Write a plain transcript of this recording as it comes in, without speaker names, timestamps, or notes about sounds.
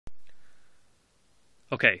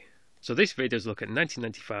Okay, so this video is a look at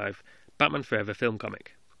 1995 Batman Forever film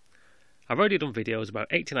comic. I've already done videos about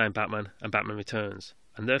 89 Batman and Batman Returns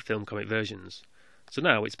and their film comic versions, so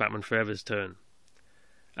now it's Batman Forever's turn.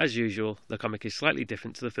 As usual, the comic is slightly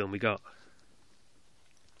different to the film we got.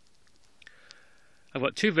 I've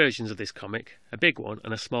got two versions of this comic, a big one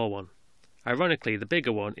and a small one. Ironically, the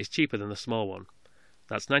bigger one is cheaper than the small one.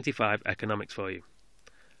 That's 95 economics for you.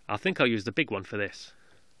 I think I'll use the big one for this.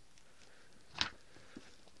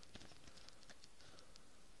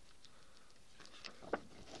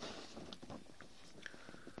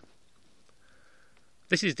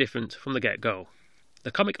 This is different from the get-go.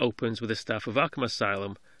 The comic opens with the staff of Arkham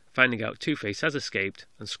Asylum finding out Two-Face has escaped,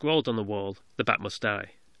 and scrawled on the wall, "The Bat must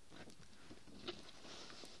die."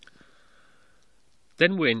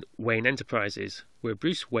 Then we're in Wayne Enterprises, where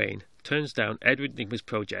Bruce Wayne turns down Edward Nygma's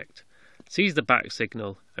project, sees the bat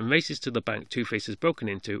signal, and races to the bank Two-Face has broken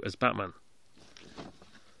into as Batman.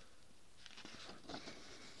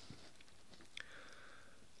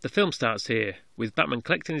 The film starts here, with Batman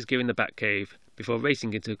collecting his gear in the Batcave before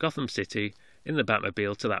racing into Gotham City in the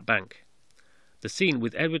Batmobile to that bank. The scene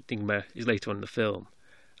with Edward Nygma is later on in the film,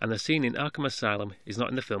 and the scene in Arkham Asylum is not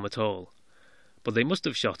in the film at all. But they must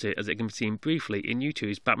have shot it as it can be seen briefly in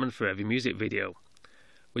U2's Batman Forever music video,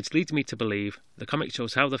 which leads me to believe the comic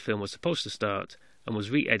shows how the film was supposed to start and was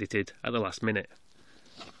re-edited at the last minute.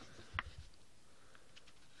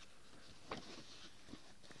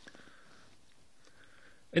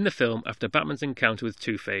 In the film, after Batman's encounter with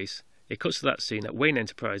Two-Face, it cuts to that scene at Wayne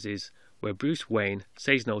Enterprises where Bruce Wayne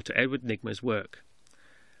says no to Edward Nygma's work.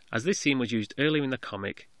 As this scene was used earlier in the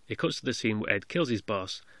comic, it cuts to the scene where Ed kills his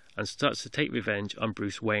boss and starts to take revenge on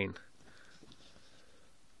Bruce Wayne.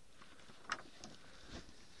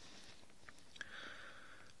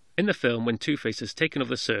 In the film, when Two-Face has taken over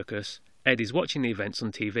the circus, Ed is watching the events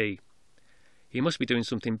on TV. He must be doing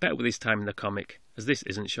something better with his time in the comic, as this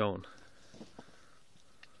isn't shown.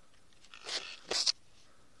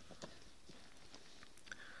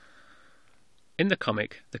 In the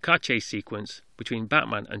comic, the car chase sequence between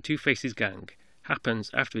Batman and Two-Face's gang happens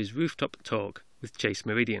after his rooftop talk with Chase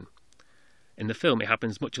Meridian. In the film, it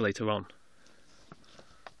happens much later on.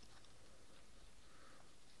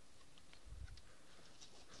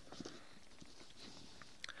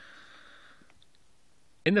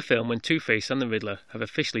 In the film, when Two-Face and the Riddler have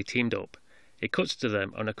officially teamed up, it cuts to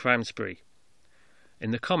them on a crime spree. In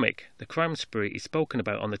the comic, the crime spree is spoken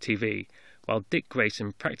about on the TV, while Dick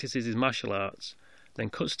Grayson practices his martial arts, then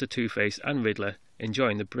cuts to Two-Face and Riddler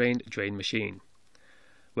enjoying the brain drain machine,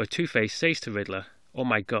 where Two-Face says to Riddler, "Oh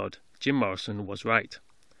my God, Jim Morrison was right."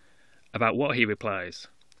 About what he replies,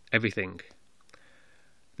 "Everything."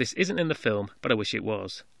 This isn't in the film, but I wish it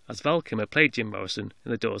was, as Val Kilmer played Jim Morrison in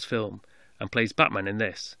the Doors film, and plays Batman in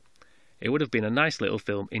this. It would have been a nice little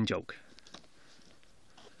film in-joke.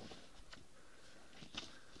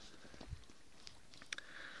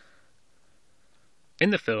 In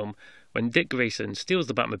the film, when Dick Grayson steals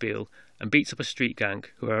the Batmobile and beats up a street gang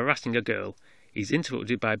who are harassing a girl, he's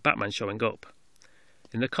interrupted by Batman showing up.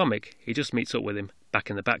 In the comic, he just meets up with him back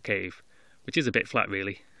in the Batcave, which is a bit flat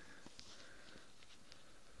really.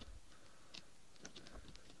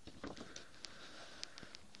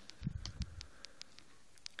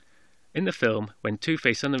 In the film, when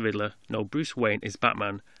Two-Face and the Riddler know Bruce Wayne is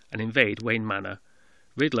Batman and invade Wayne Manor,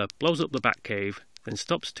 Riddler blows up the Batcave, then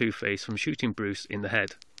stops Two-Face from shooting Bruce in the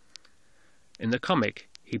head. In the comic,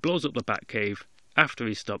 he blows up the Batcave after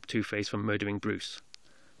he stopped Two-Face from murdering Bruce.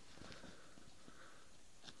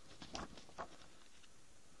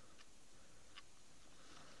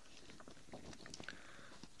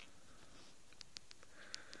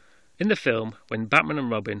 In the film, when Batman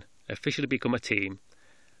and Robin officially become a team,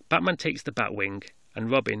 Batman takes the Batwing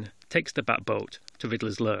and Robin takes the Batboat to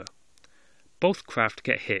Riddler's lair. Both craft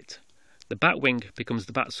get hit. The Batwing becomes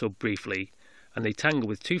the Batsub briefly, and they tangle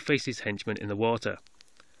with Two-Face's henchmen in the water.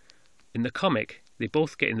 In the comic, they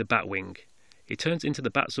both get in the Batwing. It turns into the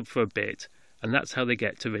Batsub for a bit, and that's how they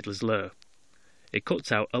get to Riddler's lair. It cuts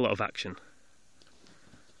out a lot of action.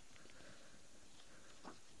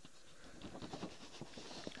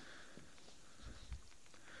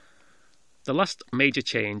 The last major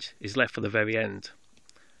change is left for the very end.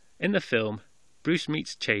 In the film, Bruce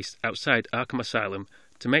meets Chase outside Arkham Asylum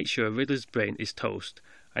to make sure Riddler's brain is toast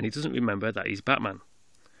and he doesn't remember that he's Batman.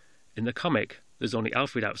 In the comic, there's only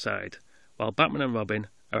Alfred outside, while Batman and Robin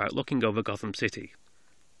are out looking over Gotham City.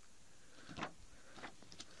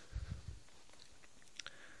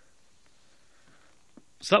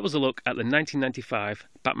 So that was a look at the 1995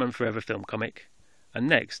 Batman Forever film comic, and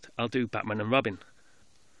next I'll do Batman and Robin.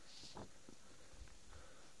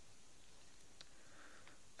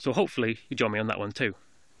 So hopefully you join me on that one too.